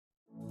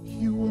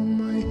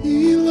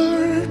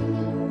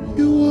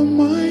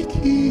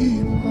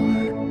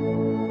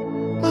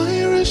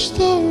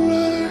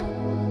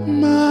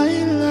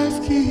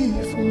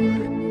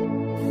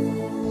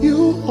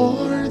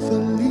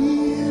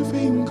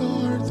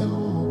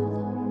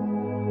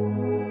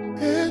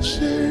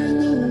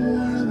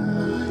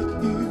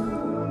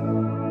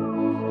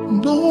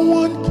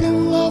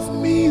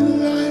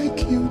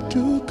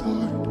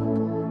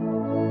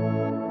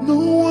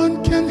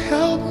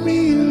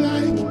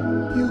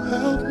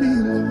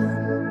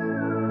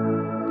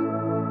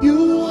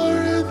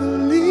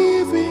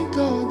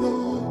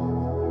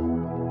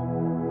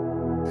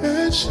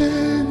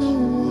say no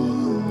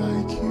one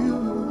like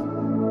you.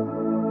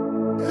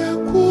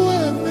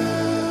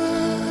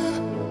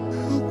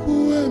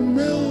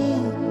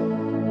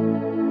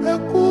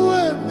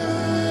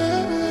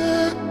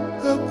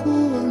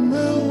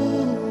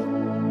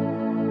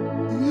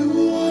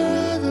 You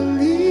are the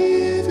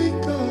living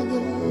God.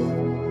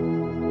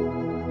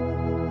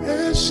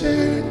 There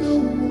say no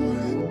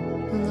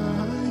one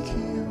like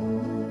you.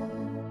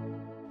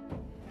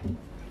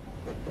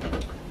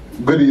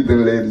 Good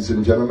evening, ladies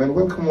and gentlemen.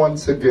 Welcome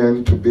once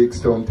again to Big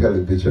Stone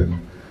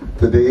Television.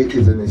 Today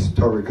is an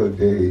historical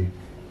day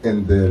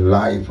in the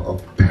life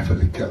of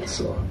Beverley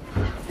Kelso.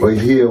 We're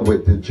here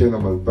with the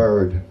General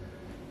Bird,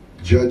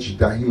 Judge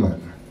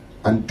Diamond,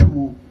 and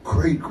two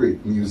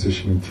great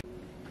musicians.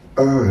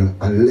 Earl,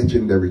 a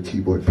legendary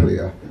keyboard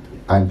player,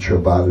 and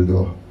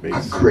Trevaldo,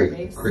 a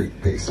great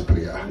bass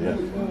player. Yeah.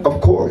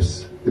 Of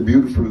course, the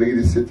beautiful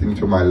lady sitting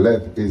to my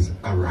left is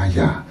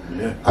Araya,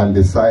 and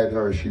beside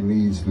her, she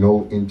needs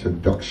no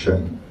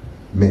introduction,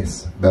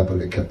 Ms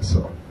Beverley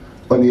Kelso.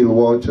 O'Neill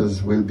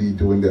Walters will be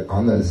doing the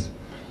honors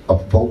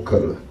of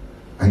vocal,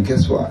 and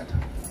guess what?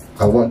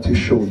 I want to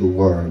show the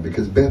world,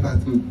 because Bev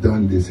hasn't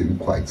done this in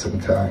quite some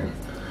time.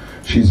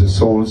 She's a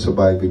sole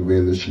surviving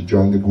Wailer. She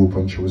joined the group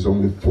when she was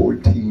only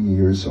 14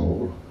 years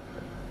old.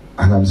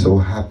 And I'm so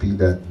happy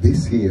that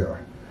this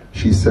year,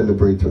 she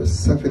celebrated her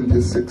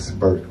 76th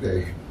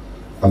birthday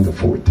on the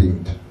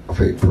 14th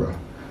of April.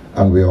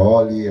 And we're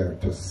all here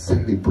to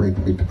celebrate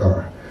with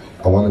her.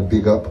 I want to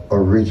big up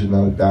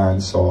Original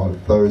Dancehall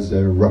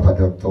Thursday,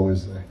 Rehearsal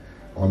Thursday.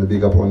 I want to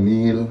big up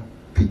O'Neill,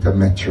 Peter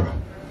Metro.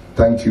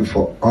 Thank you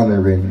for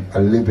honoring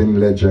a living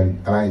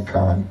legend,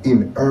 icon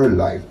in her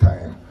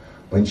lifetime,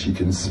 when she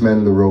can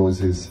smell the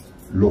roses,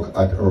 look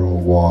at her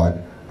award,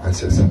 and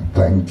says,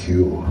 thank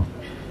you.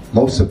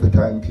 Most of the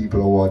time,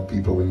 people award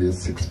people when they're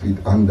 6 feet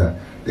under.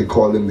 They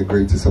call them the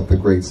greatest of the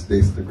greats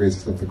this, the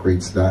greatest of the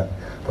greats that,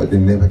 but they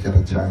never get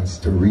a chance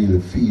to really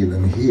feel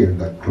and hear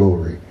that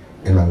glory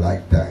in a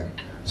lifetime.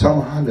 So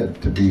I'm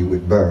honored to be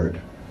with Bird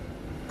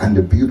and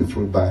the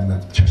beautiful band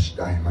of Judge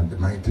Diamond, the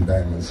Mighty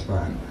Diamonds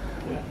band,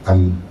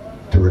 and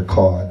to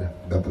record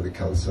Beverley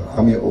Kelso.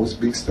 I'm your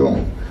host, Big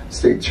Stone.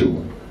 Stay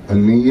tuned.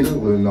 O'Neill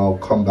will now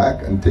come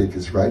back and take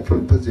his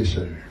rightful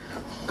position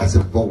as a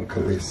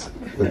vocalist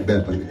with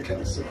Beverley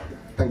Kelso.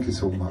 Thank you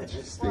so much.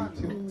 Stay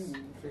tuned.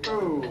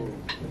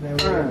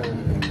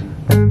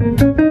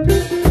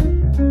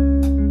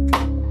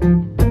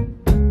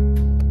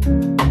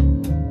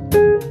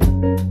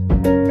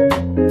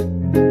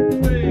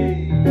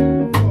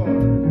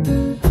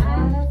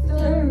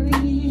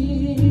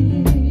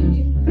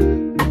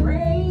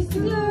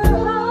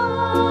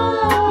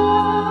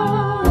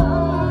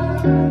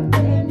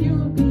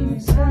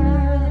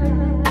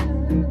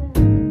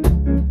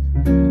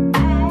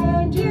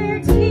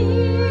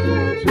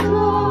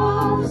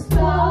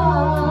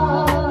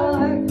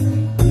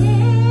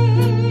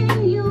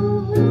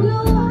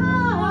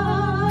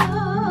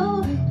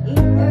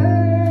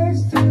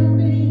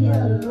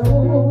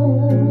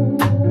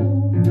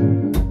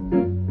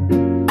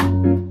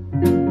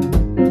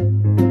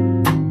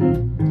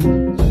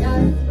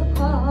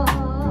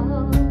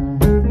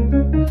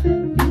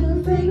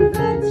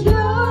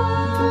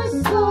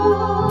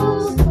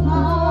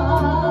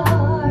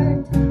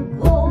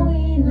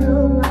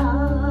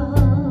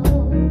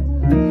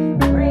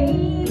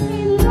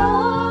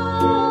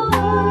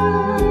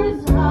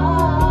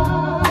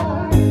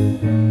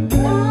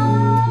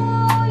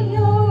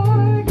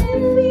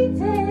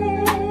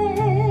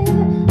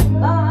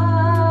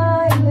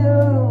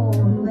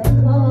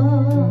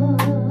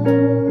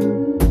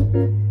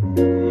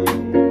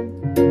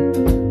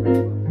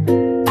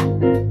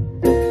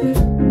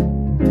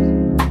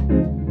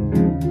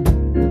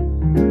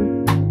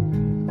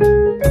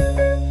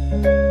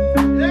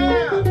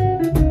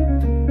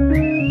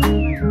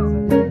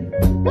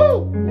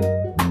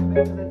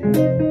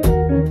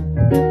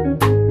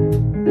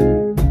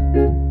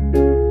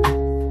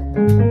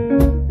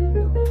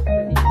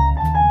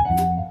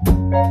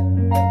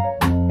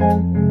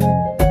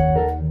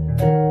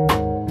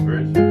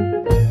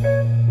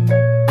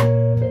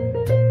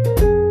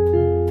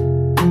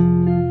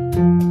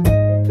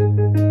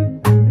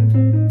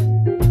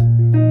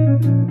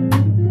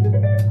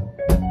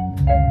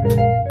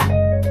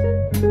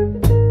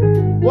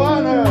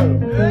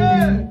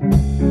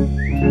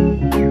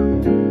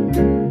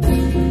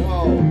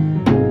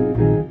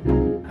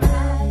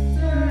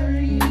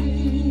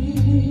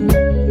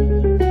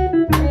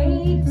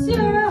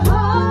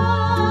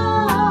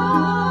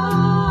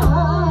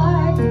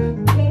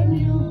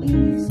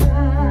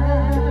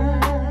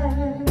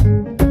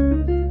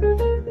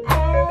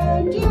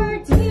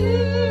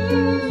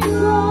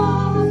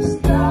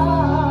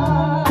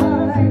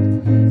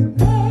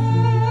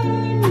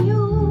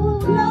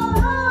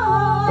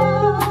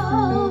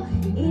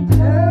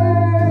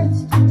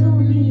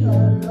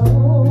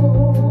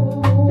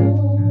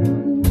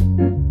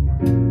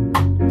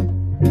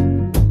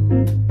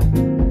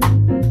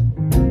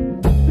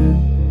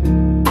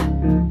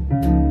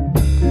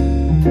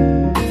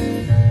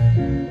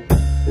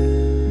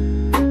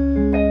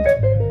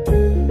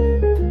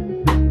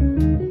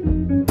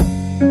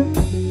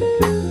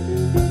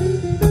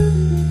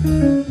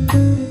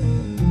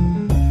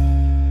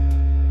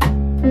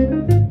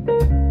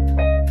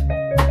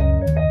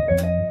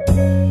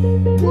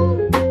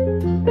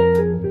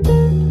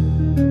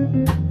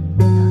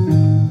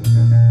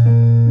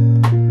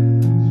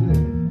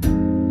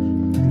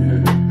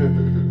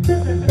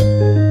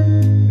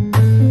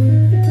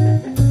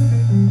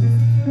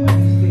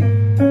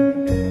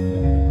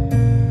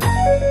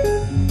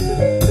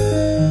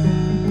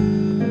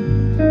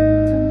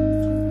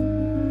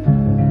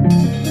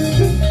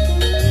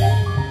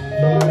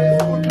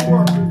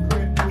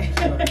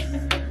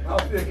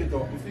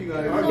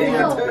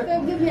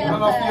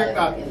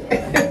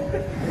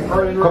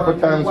 couple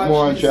times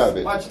more on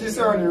Shabbat. Watch this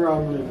early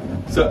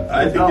wrong. So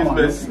I think it's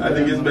best. I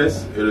think it's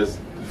best. It is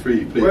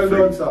free. Play Well free.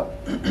 done, sir.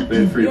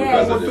 Play free because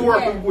I of want to the.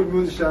 work with good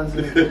musicians.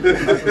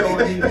 That's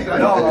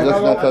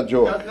not a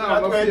joke.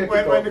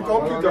 When the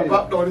computer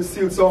back down, it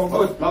still sound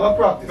good. I'm a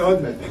practice,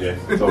 doesn't it? Yeah,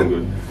 sound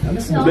good.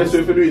 The best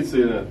way to do it, so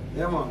you know.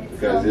 Yeah, man.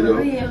 Because you know.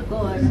 Real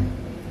good.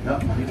 Yeah.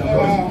 And the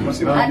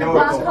back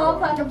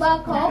up and the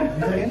back up.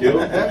 Thank you.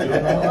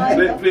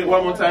 Play it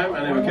one more time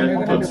and then we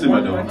can put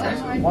simmer down.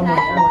 One more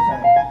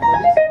time.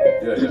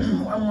 Yeah,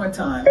 yeah. One more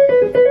time.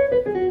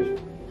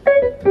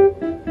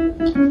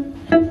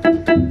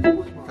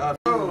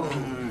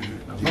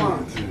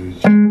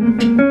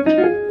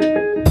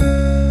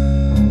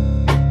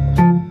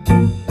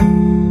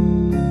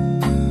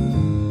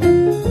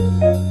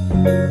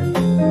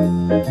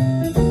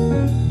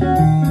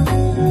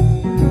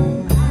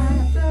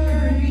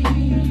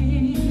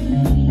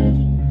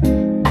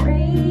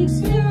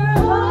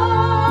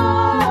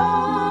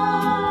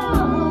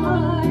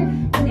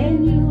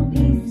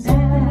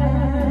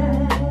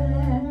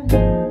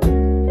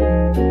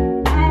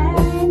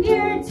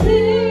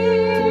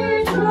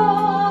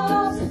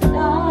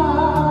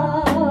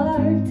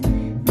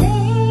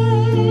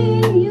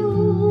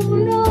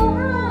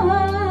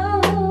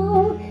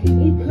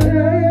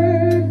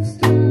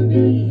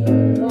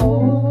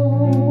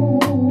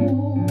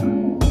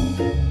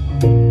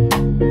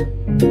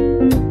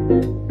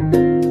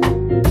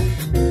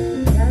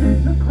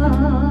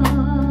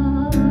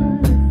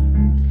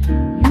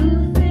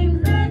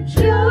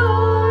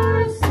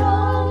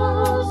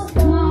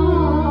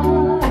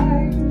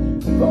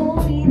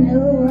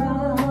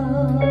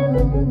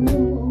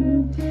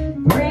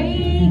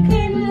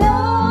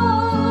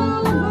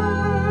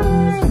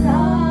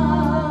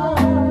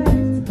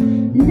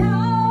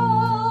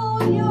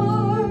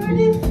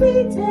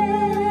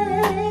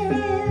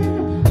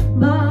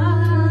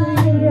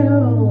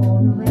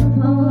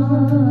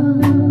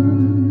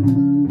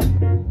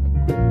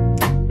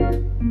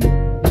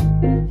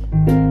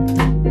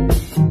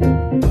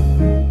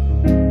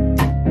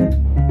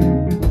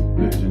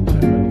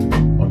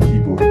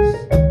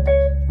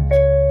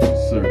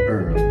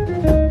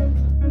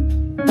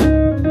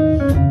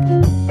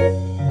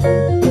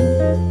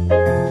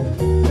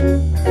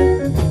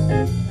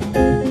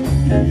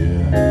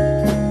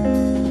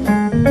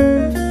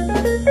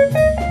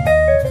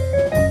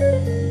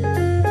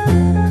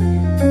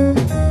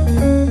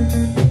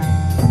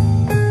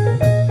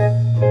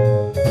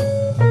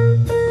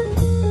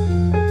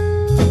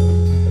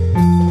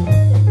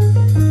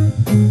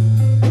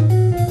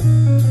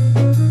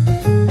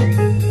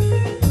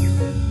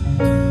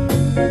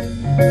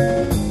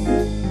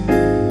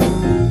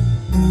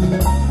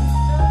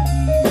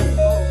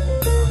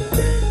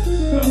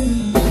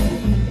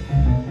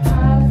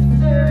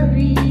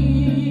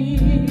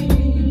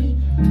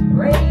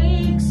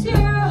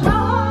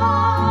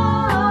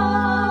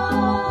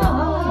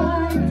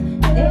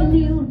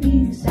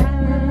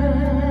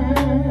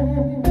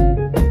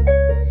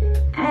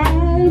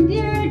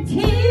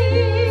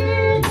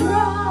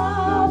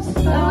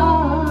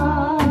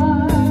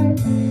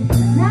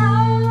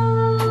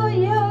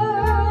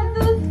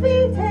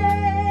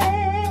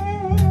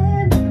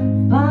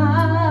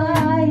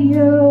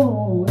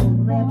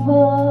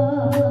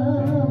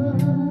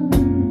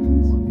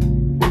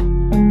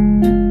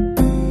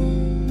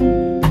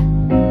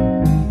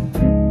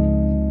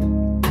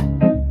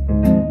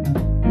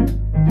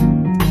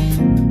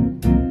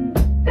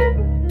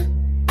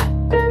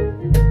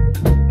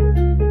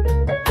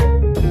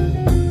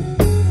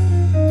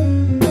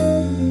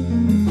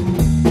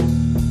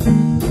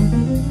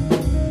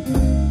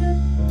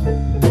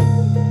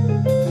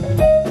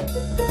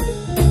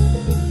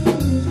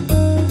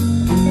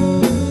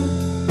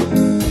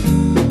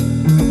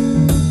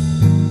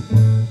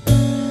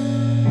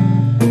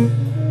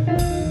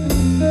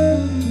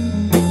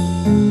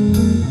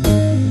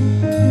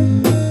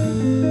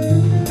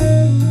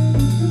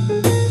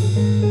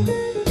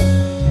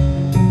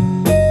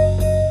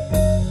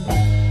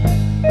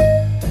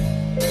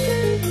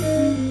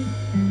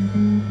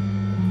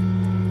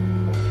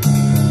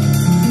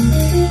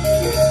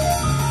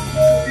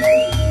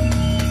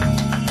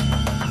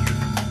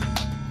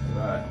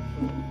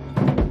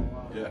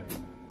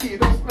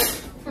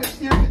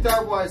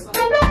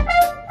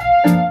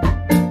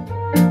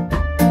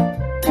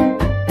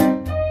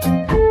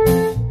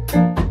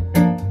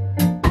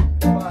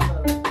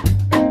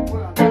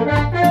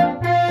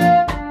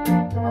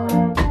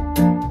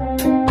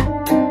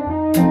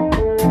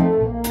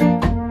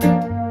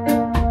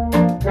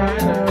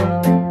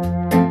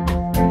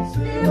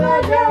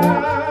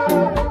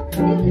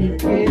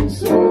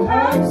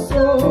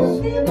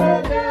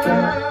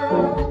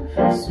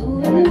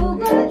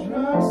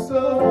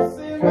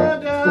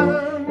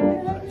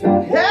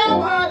 Hear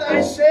what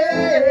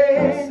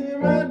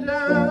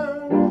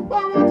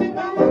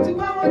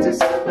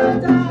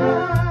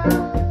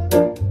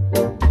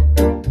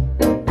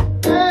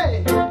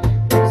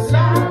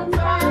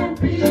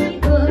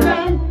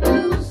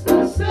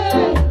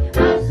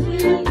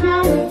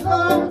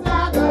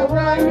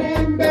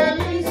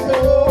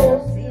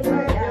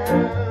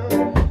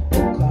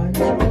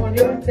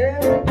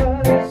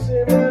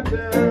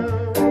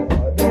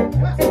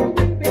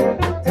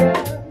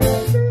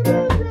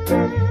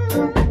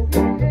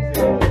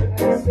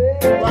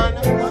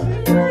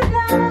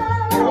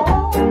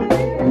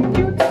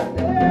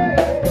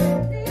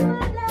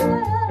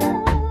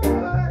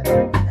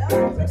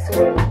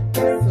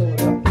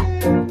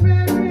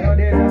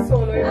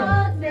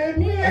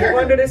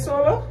do the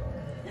solo?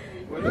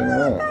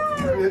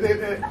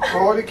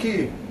 Hold the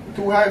key.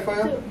 Too high for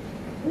you?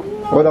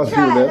 What else do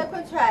you Try, there? let me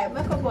try.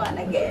 Make a go on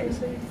again.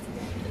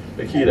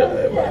 The key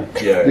that man.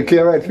 Yeah. The key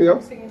alright for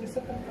you?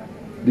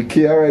 The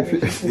key alright for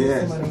you?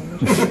 Yes. I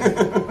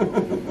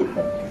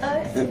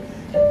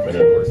don't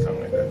know what sound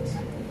like that.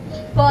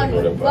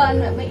 Fun,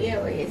 let me hear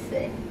what you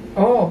say.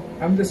 Oh,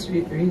 I'm just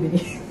reading.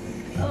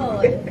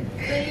 Oh, so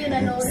you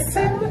don't know the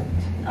song?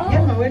 Oh,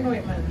 Yeah, man, we know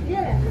it, man.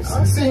 yeah.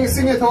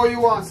 Sing it how you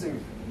want, sing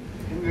it.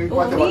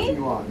 Whatever me?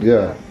 you want.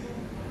 Yeah.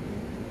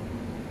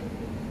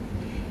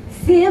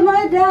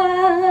 Simmer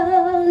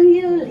down,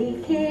 you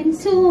leaking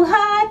too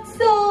hot,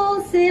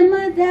 so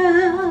simmer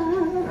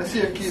down. Let's see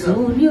your keys.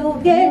 Soon you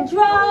get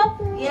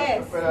dropped.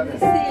 Yes, the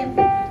same.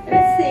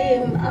 That's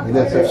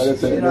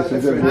a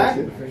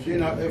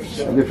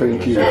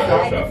different key.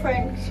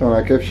 Different. Sound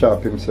like F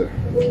sharp himself.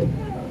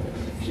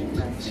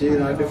 She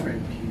not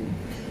different.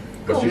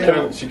 But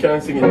she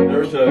can't sing in the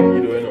original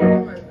key though, you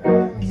know.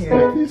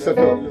 The piece of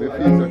tone. The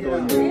piece of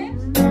tone.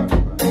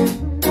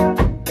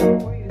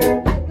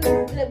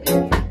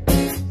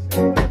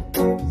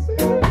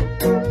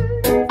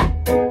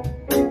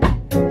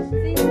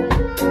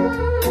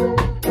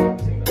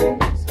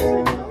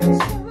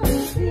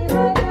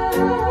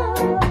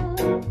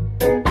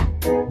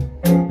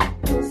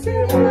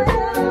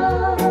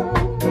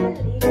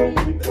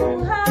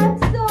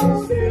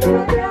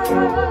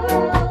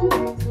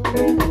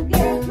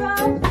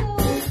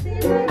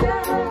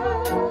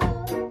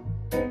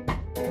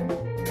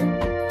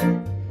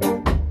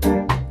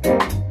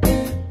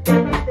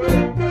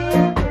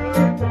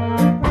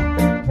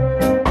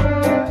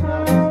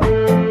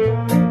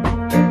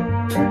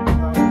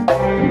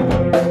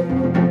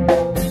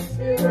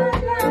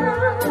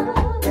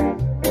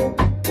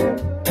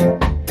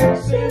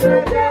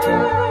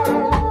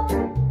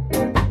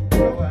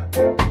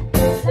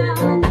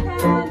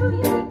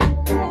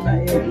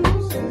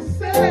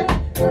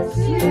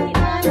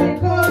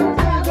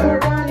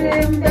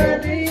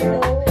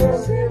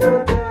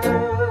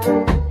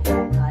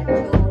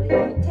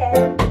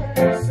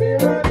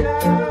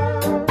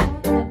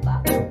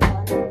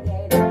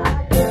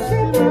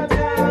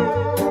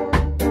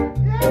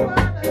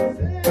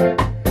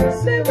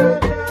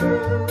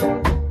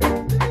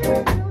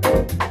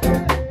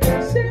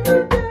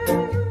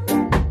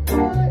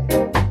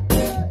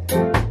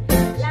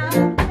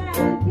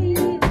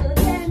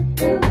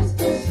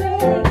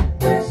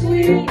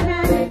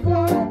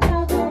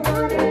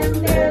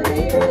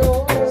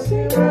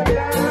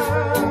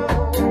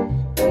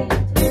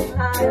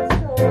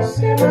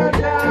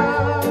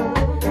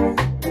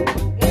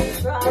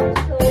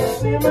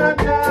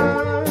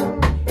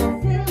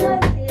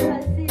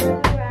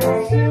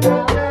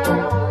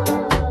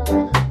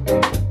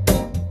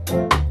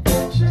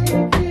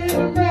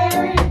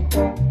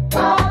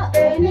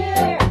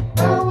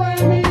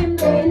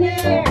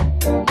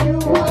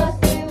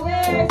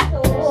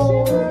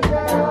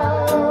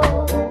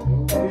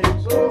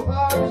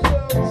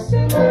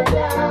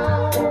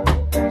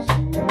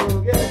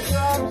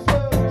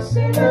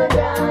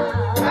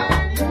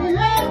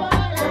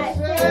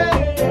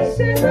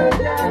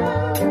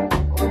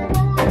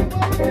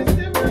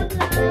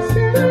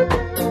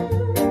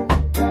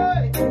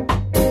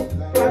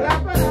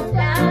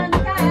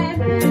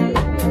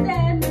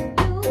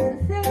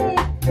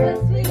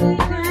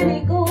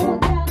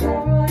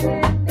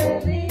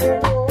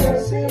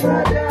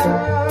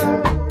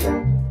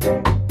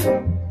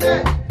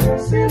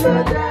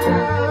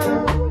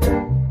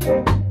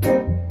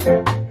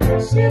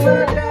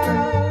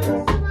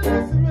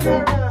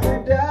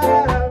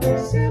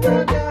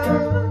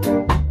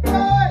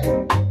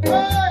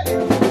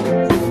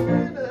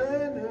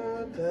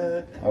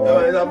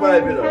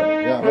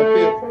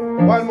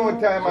 One more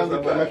time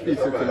and my piece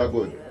will feel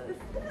good.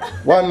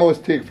 One more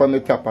take from the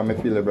top and I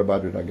feel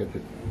everybody will get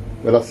it.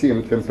 Well, I see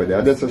him temper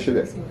there. That's what she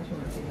did.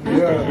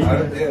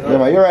 Yeah,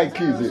 man, you're right,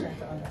 Keezy.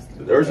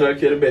 The original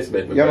key the best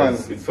bet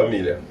because it's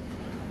familiar.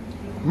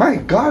 My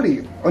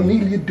golly,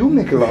 O'Neil, you do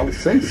make a lot of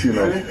sense, you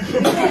know.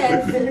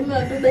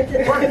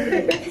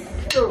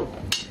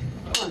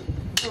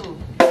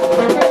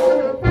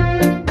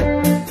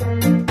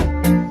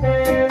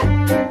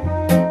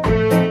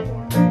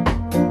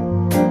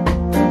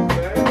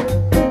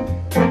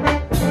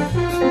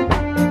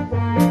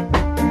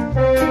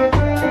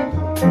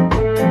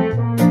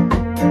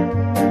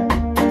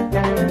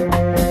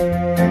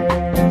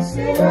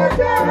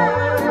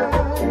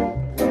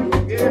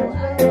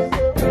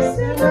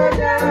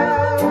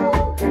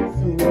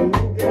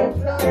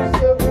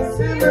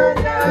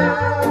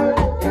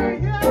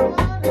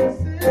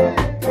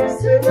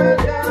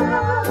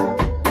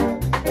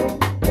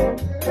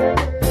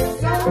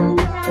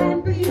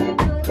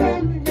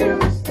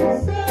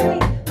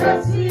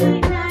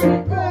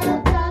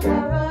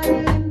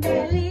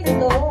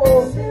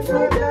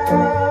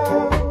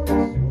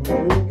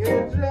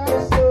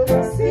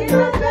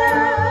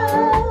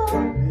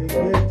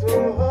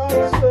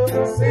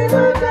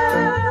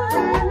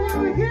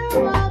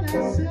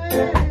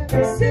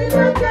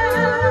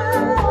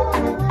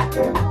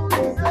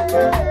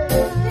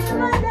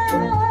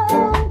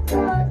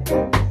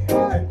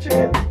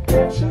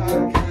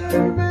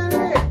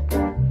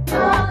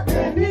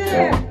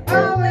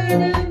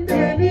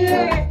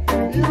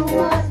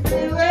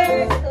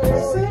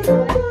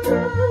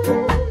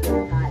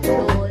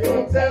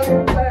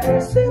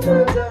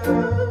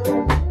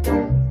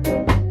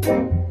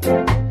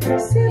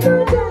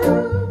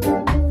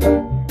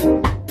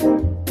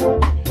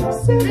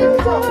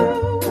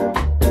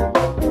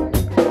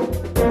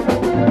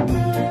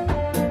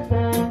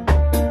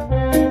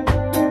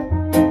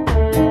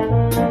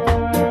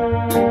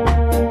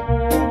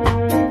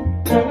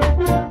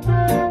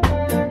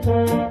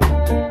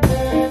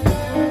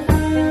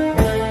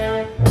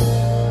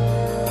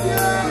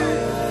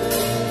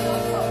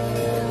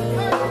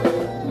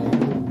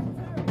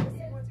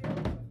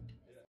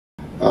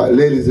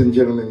 Ladies and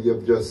gentlemen,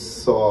 you've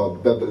just saw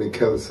Beverley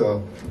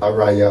Kelso,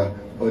 Araya,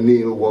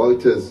 O'Neill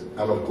Walters,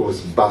 and of course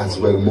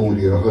Boswell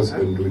Moody, her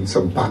husband, doing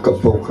some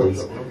backup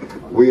vocals.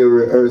 We are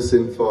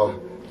rehearsing for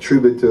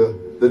tribute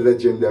to the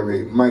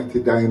legendary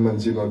Mighty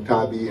Diamonds, you know,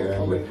 Tabby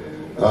and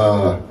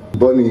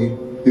Bunny.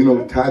 You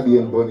know, Tabby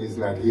and Bunny is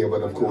not here,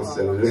 but of course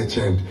the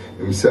legend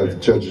himself,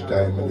 Judge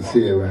Diamond, is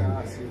here,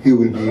 and he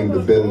will be in the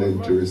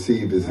building to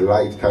receive his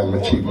Lifetime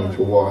Achievement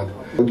Award.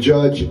 The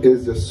Judge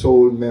is the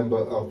sole member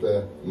of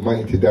the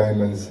Mighty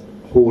Diamonds,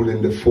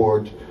 holding the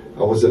fort.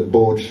 I was at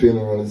both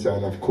funerals,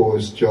 and of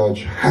course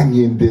Judge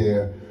hanging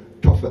there,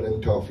 tougher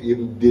than tough.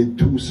 Even did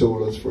 2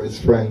 solos for his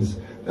friends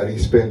that he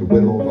spent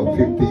well over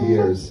 50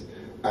 years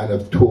and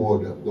have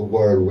toured the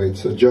world with.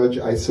 So Judge,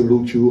 I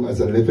salute you as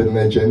a living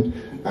legend,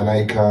 and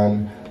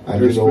icon.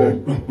 And you know,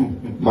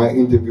 my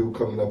interview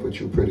coming up with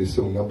you pretty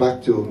soon. Now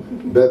back to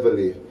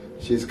Beverley.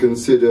 She's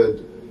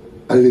considered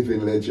a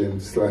living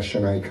legend /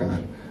 an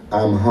icon.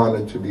 I'm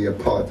honored to be a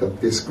part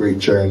of this great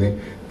journey,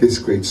 this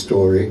great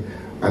story.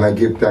 And I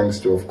give thanks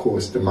to, of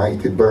course, the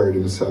mighty bird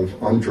himself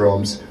on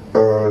drums,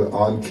 Earl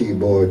on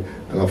keyboard,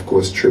 and of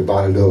course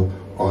Tribaldo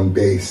on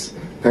bass.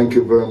 Thank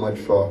you very much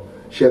for,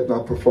 she had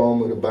not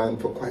performed with a band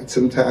for quite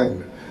some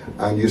time.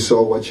 And you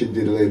saw what she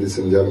did, ladies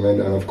and gentlemen.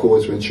 And of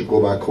course, when she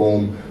go back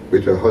home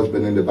with her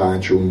husband in the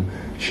bathroom,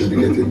 she'll be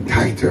getting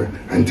tighter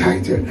and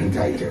tighter and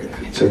tighter.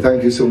 So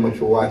thank you so much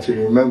for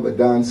watching. Remember,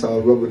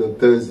 Dancehall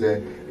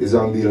Thursday is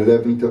on the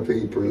 11th of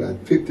April at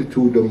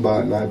 52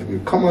 Dumbarton Avenue.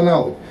 Come on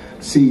out.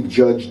 See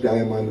Judge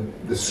Diamond,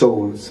 the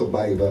soul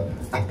survivor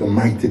of the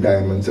Mighty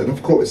Diamonds. And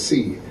of course,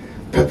 see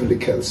Beverley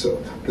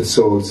Kelso, the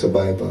sole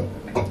survivor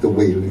of the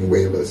Wailing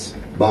Wailers.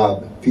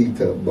 Bob,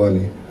 Peter,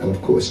 Bunny, and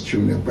of course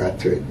Junior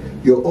Bradford.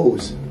 Your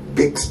host,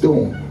 Big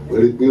Stone,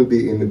 will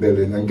be in the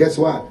building. And guess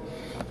what?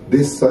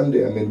 This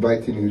Sunday I'm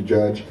inviting you,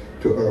 Judge,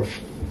 to her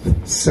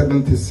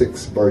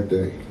 76th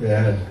birthday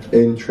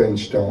in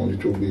Trenchtown.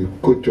 It will be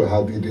good to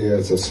have you there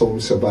as a soul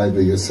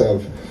survivor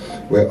yourself.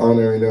 We're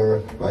honoring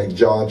her like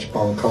George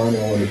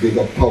Pancano on a big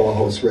up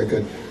Powerhouse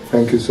record.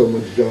 Thank you so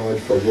much, George,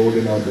 for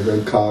rolling out the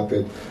red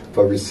carpet,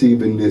 for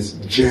receiving this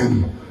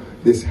gem,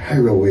 this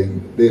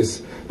heroine,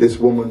 this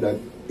woman that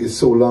is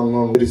so long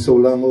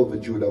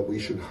overdue that we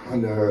should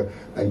honor her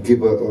and give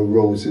her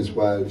roses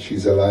while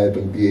she's alive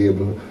and be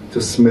able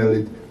to smell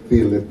it,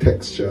 feel the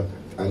texture,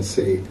 and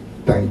say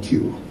thank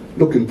you.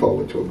 Looking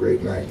forward to a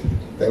great night.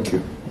 Thank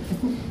you.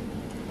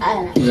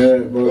 Anna,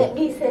 let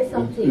me say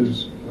something.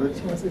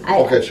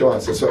 Okay, she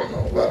wants to say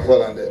something.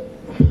 Well on there.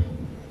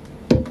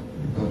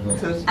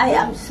 I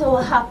am so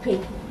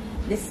happy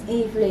this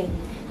evening.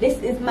 This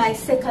is my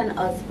second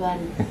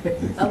husband.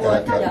 I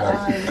want you to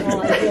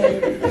know.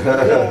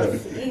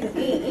 Yes,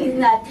 he's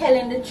not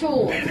telling the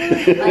truth.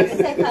 My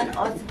second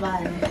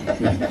husband.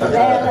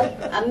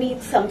 Well, I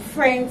meet some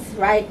friends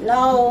right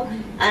now,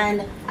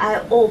 and I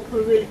hope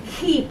we will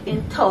keep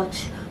in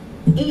touch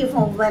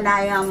even when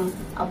I am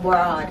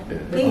abroad.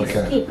 Please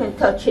keep in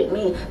touch with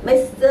me.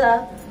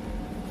 Mr.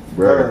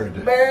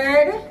 Bird.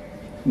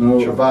 No.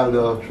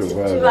 Tribaldo.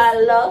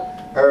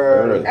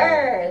 Earl.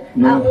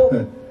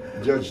 No.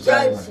 Judge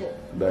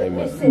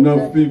Diamond.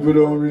 Enough people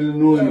don't really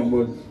know him,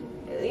 but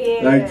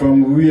like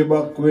from way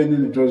back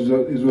when it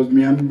was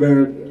me and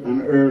Bird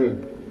and Earl.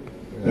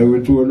 And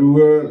we toured the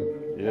world.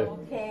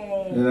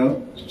 Okay. You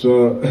know?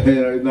 So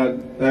it's not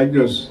like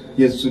just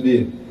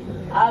yesterday.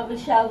 I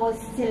wish I was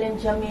still in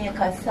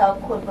Jamaica so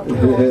I could be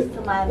close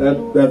to my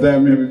music. That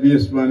time maybe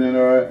bass man and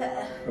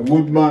a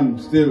good man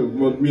still,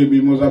 but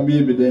maybe he was a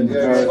baby then.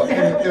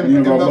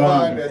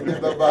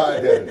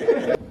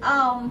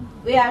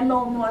 We are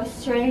no more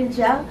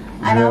stranger,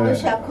 and I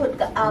wish I could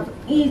have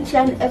each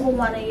and every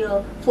one of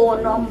your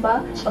phone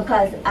number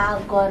because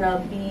I'm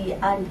gonna be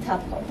on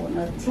top of one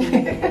of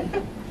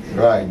TV.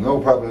 Right, no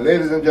problem.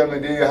 Ladies and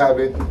gentlemen, there you have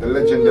it. The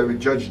legendary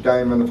Judge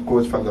Diamond, of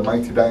course, from the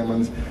Mighty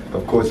Diamonds.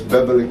 Of course,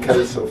 Beverley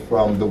Kelso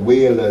from the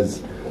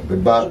Wailers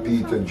with Bob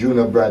Peter,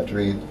 Junior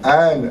Bradford,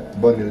 and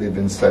Bunny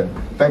Livingston.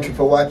 Thank you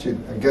for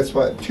watching. And guess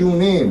what?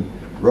 Tune in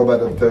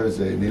Rehearsal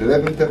Thursday, the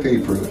 11th of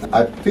April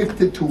at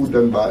 52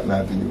 Dumbarton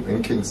Avenue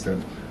in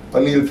Kingston.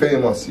 O'Neill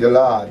Famous, you're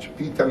large.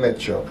 Peter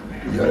Metro,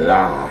 you're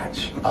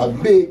large. A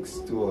Big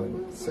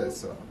Stone says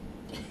so.